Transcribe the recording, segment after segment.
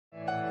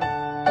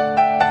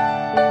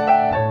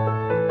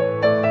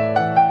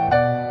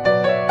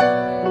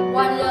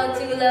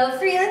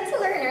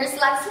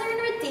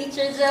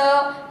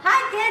Joe.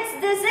 Hi kids,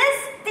 this is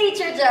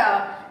Teacher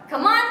Joe.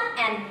 Come on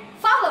and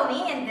follow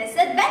me in this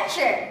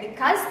adventure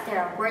because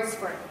there are words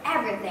for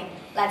everything.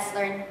 Let's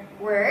learn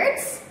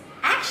words,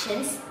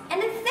 actions,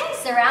 and the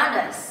things around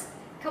us.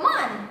 Come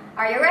on,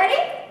 are you ready?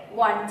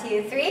 1,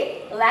 2,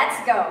 3,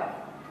 let's go.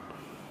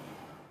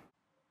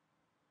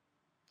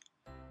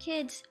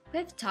 Kids,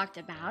 we've talked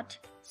about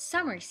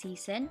summer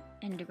season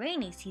and the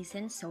rainy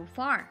season so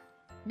far.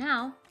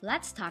 Now,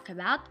 let's talk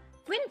about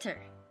winter.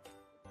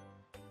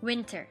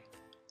 Winter.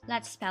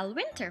 Let's spell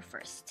winter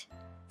first.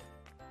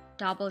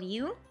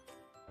 W-I-N-T-E-R.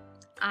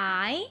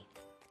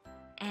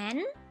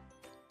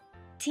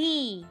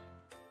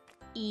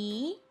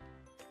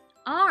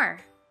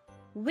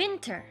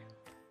 Winter.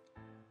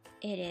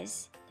 It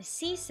is the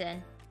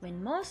season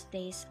when most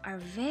days are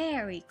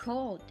very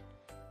cold.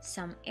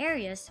 Some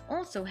areas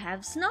also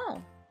have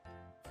snow.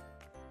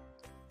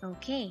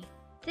 Okay,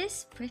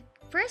 this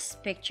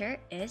first picture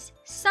is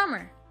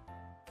summer.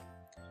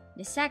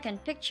 The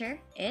second picture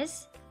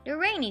is the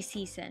rainy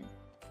season.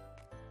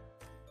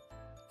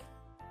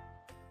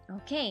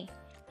 Okay,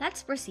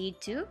 let's proceed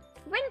to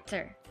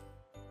winter.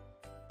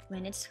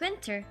 When it's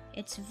winter,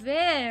 it's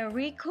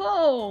very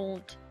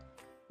cold.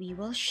 We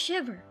will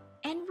shiver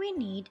and we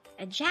need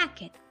a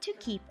jacket to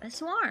keep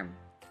us warm.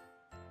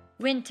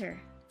 Winter.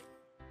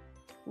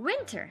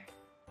 Winter.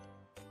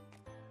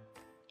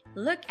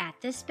 Look at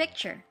this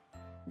picture.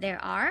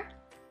 There are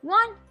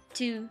 1,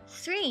 2,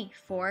 3,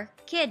 4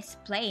 kids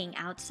playing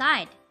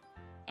outside,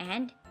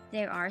 and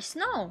there are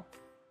snow.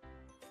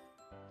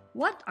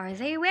 What are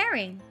they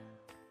wearing?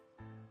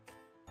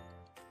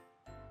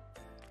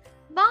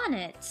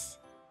 Bonnets.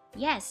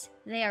 Yes,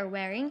 they are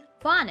wearing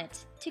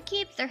bonnets to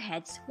keep their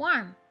heads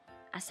warm.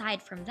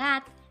 Aside from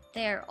that,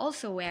 they are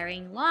also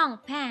wearing long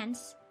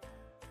pants,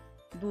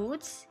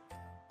 boots,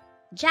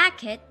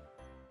 jacket,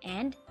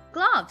 and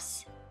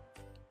gloves.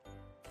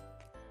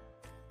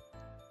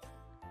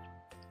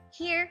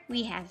 Here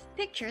we have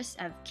pictures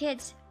of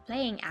kids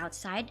playing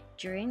outside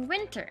during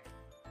winter.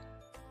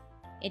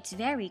 It's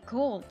very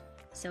cold,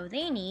 so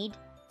they need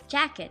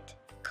jacket,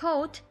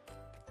 coat,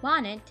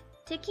 bonnet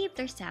to keep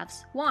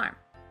themselves warm.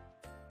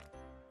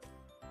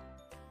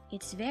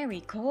 It's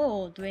very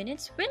cold when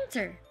it's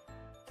winter.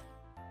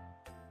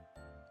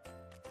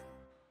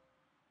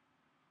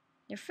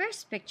 The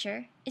first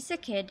picture is a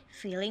kid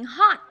feeling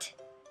hot.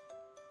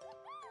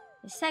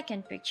 The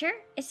second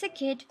picture is a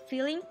kid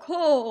feeling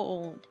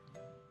cold.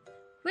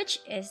 Which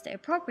is the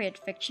appropriate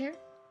picture?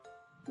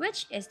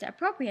 Which is the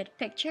appropriate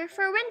picture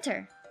for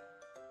winter?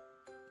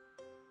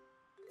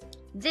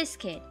 This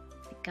kid,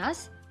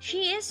 because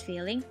she is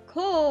feeling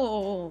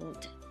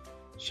cold.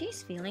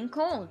 She's feeling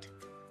cold.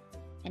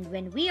 And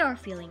when we are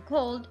feeling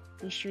cold,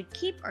 we should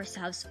keep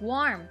ourselves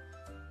warm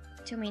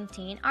to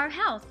maintain our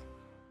health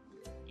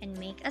and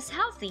make us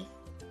healthy.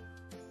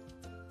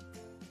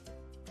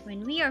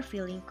 When we are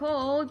feeling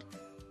cold,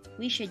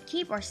 we should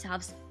keep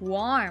ourselves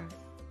warm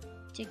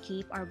to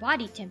keep our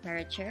body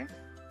temperature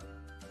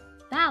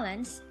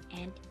balanced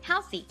and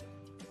healthy.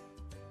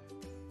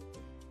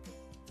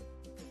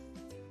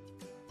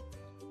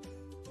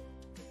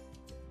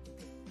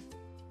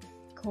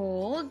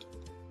 Cold,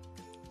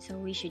 so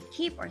we should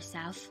keep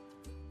ourselves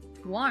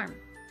warm.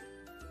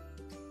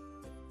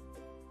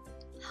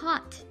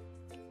 Hot,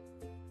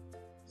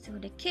 so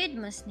the kid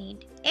must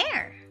need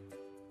air.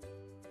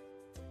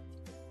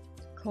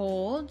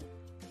 Cold,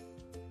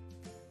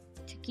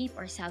 to keep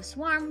ourselves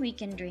warm, we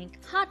can drink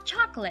hot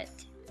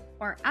chocolate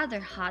or other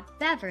hot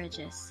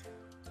beverages.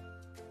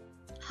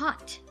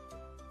 Hot,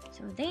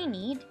 so they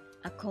need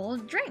a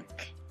cold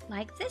drink,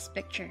 like this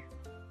picture.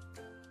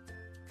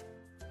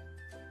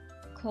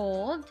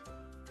 Cold,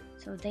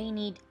 so they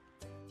need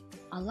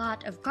a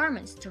lot of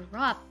garments to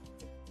wrap.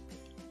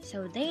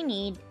 So they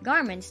need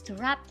garments to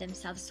wrap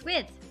themselves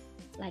with,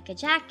 like a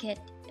jacket,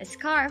 a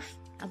scarf,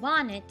 a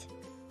bonnet,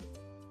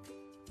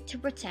 to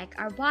protect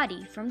our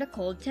body from the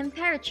cold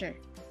temperature.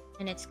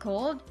 When it's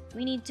cold,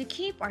 we need to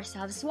keep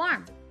ourselves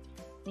warm.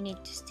 We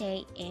need to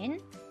stay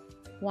in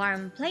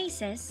warm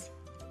places,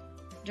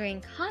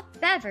 drink hot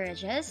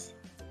beverages,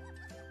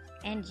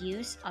 and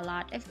use a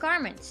lot of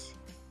garments.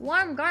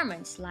 Warm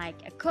garments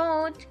like a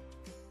coat,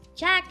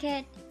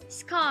 jacket,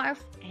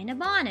 scarf, and a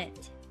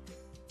bonnet.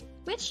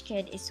 Which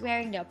kid is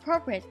wearing the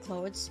appropriate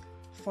clothes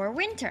for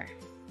winter?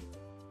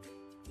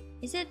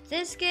 Is it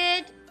this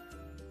kid?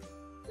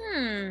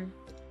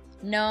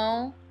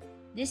 No.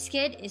 This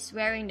kid is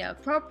wearing the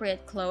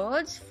appropriate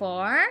clothes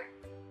for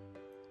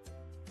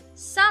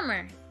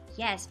summer.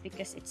 Yes,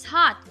 because it's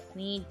hot,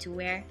 we need to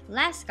wear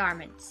less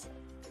garments.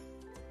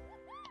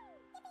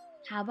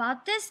 How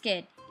about this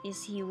kid?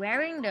 Is he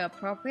wearing the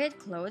appropriate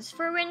clothes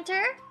for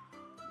winter?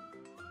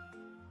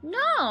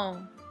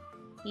 No.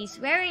 He's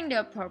wearing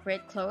the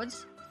appropriate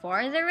clothes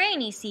for the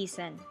rainy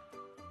season.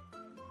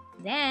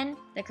 Then,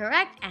 the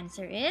correct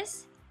answer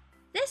is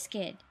this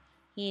kid.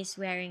 He is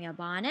wearing a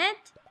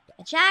bonnet,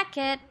 a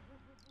jacket,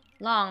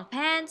 long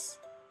pants,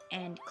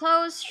 and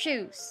closed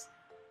shoes.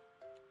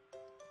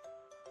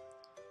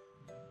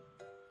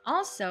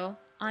 Also,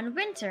 On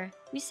winter,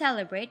 we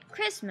celebrate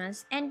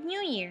Christmas and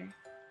New Year.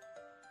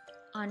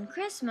 On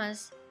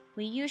Christmas,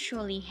 we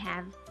usually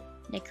have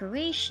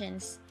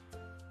decorations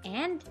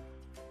and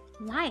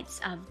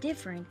lights of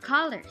different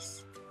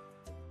colors.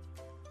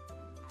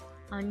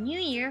 On New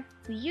Year,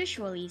 we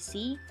usually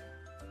see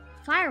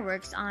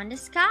fireworks on the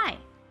sky.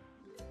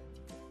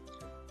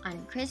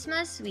 On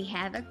Christmas, we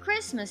have a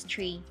Christmas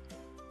tree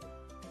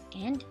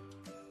and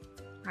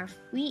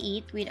we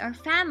eat with our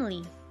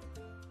family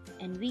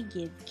and we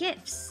give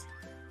gifts.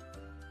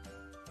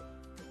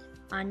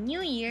 On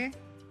New Year,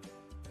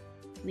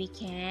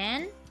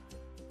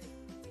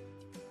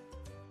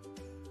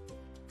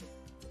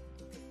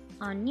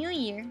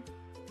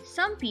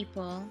 some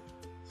people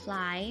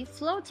fly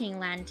floating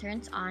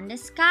lanterns on the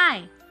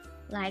sky,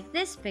 like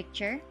this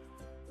picture.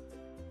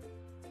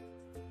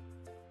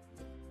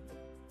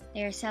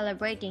 They are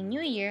celebrating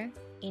New Year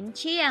in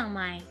Chiang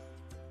Mai,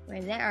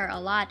 where there are a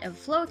lot of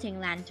floating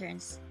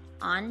lanterns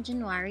on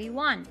January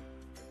 1.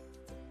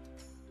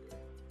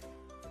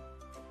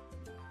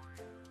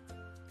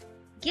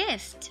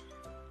 Gift,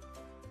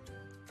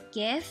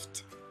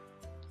 gift,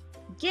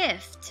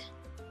 gift,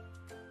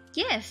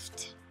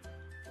 gift.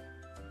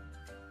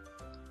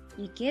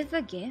 You give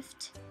a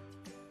gift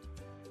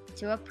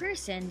to a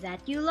person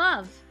that you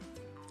love.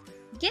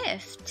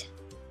 Gift.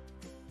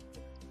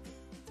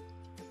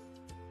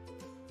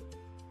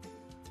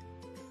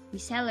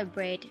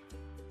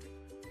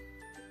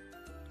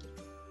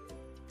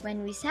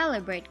 When we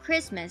celebrate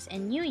Christmas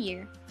and New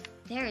Year,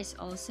 there is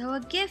also a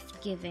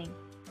gift giving.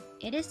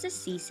 It is the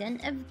season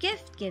of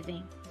gift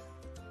giving.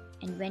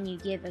 And when you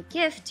give a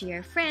gift to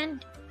your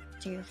friend,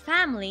 to your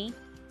family,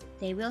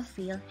 they will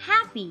feel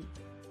happy.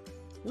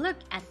 Look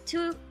at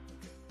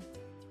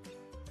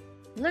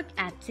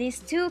these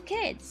two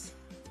kids.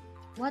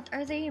 What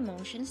are the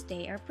emotions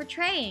they are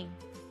portraying?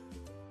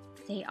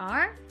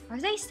 Are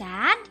they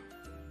sad?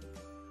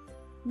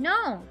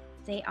 No,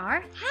 they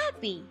are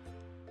happy.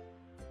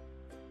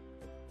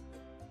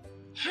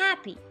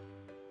 Happy.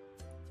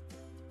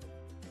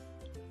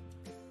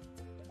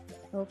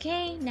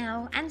 Okay,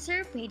 now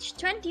answer page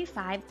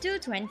 25 to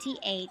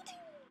 28.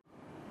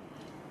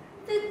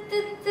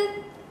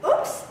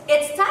 Oops,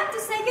 it's time to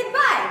say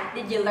goodbye.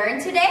 Did you learn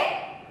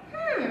today?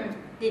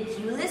 Did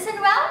you listen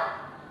well?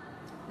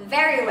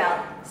 Very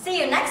well. See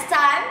you next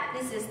time.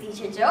 This is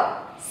Teacher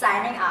Joe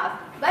signing off.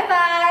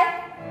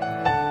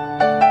 Bye-bye.